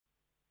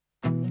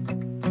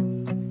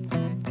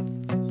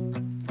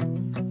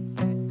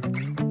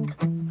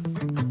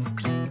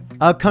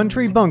A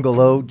country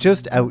bungalow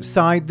just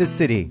outside the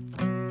city.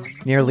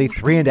 Nearly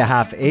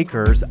 3.5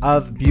 acres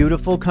of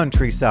beautiful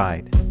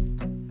countryside.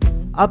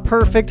 A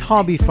perfect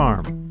hobby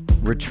farm,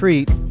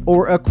 retreat,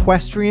 or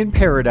equestrian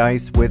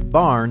paradise with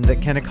barn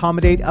that can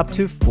accommodate up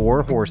to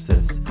 4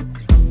 horses.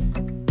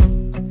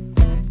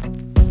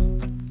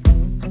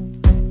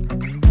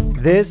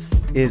 This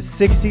is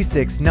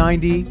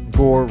 6690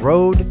 Gore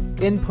Road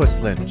in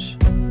Puslinch.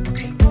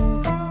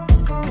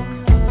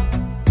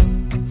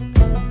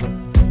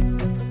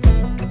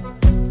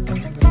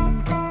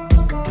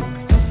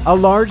 A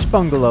large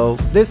bungalow,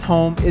 this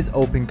home is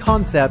open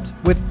concept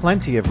with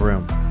plenty of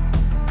room.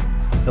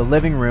 The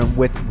living room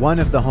with one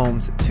of the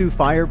home's 2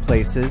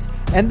 fireplaces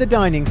and the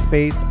dining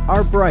space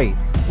are bright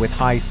with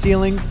high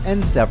ceilings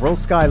and several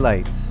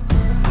skylights.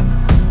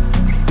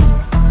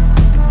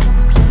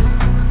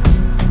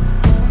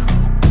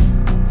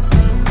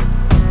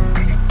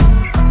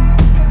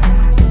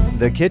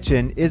 The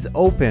kitchen is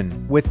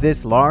open with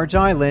this large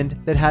island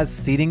that has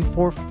seating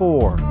for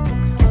 4.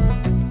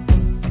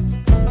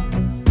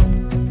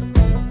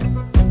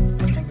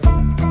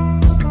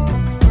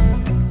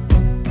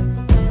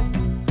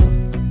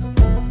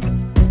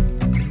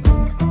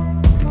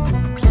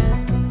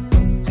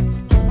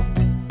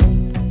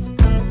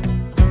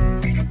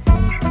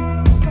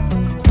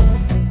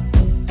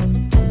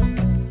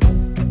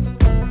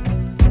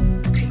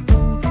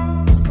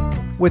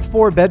 With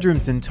 4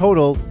 bedrooms in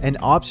total and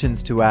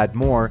options to add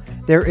more,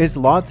 there is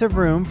lots of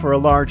room for a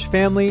large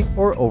family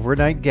or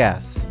overnight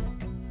guests.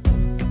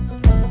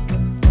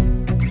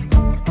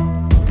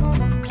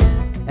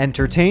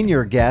 Entertain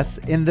your guests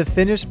in the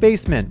finished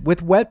basement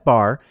with wet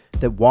bar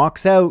that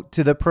walks out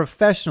to the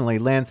professionally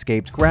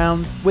landscaped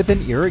grounds with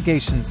an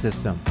irrigation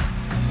system.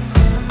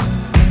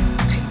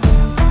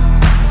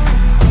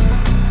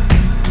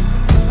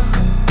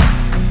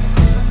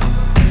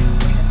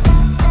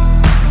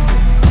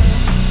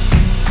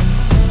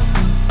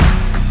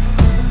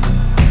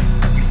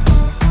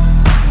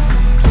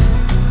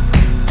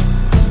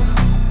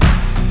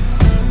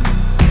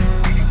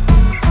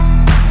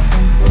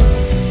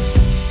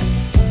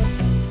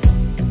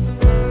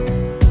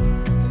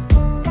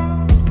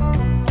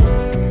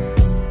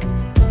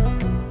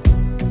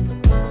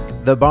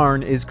 The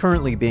barn is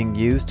currently being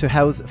used to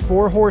house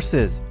 4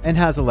 horses and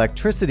has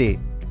electricity.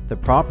 The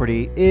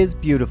property is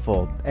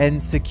beautiful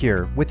and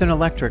secure with an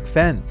electric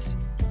fence.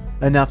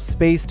 Enough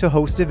space to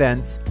host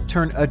events,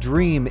 turn a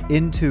dream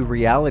into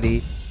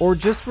reality, or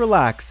just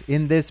relax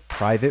in this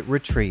private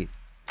retreat.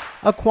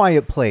 A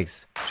quiet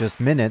place, just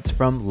minutes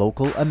from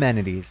local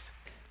amenities.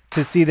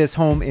 To see this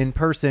home in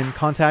person,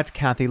 contact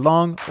Kathy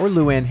Long or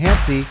Luann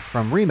Hansey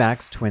from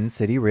Remax Twin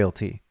City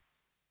Realty.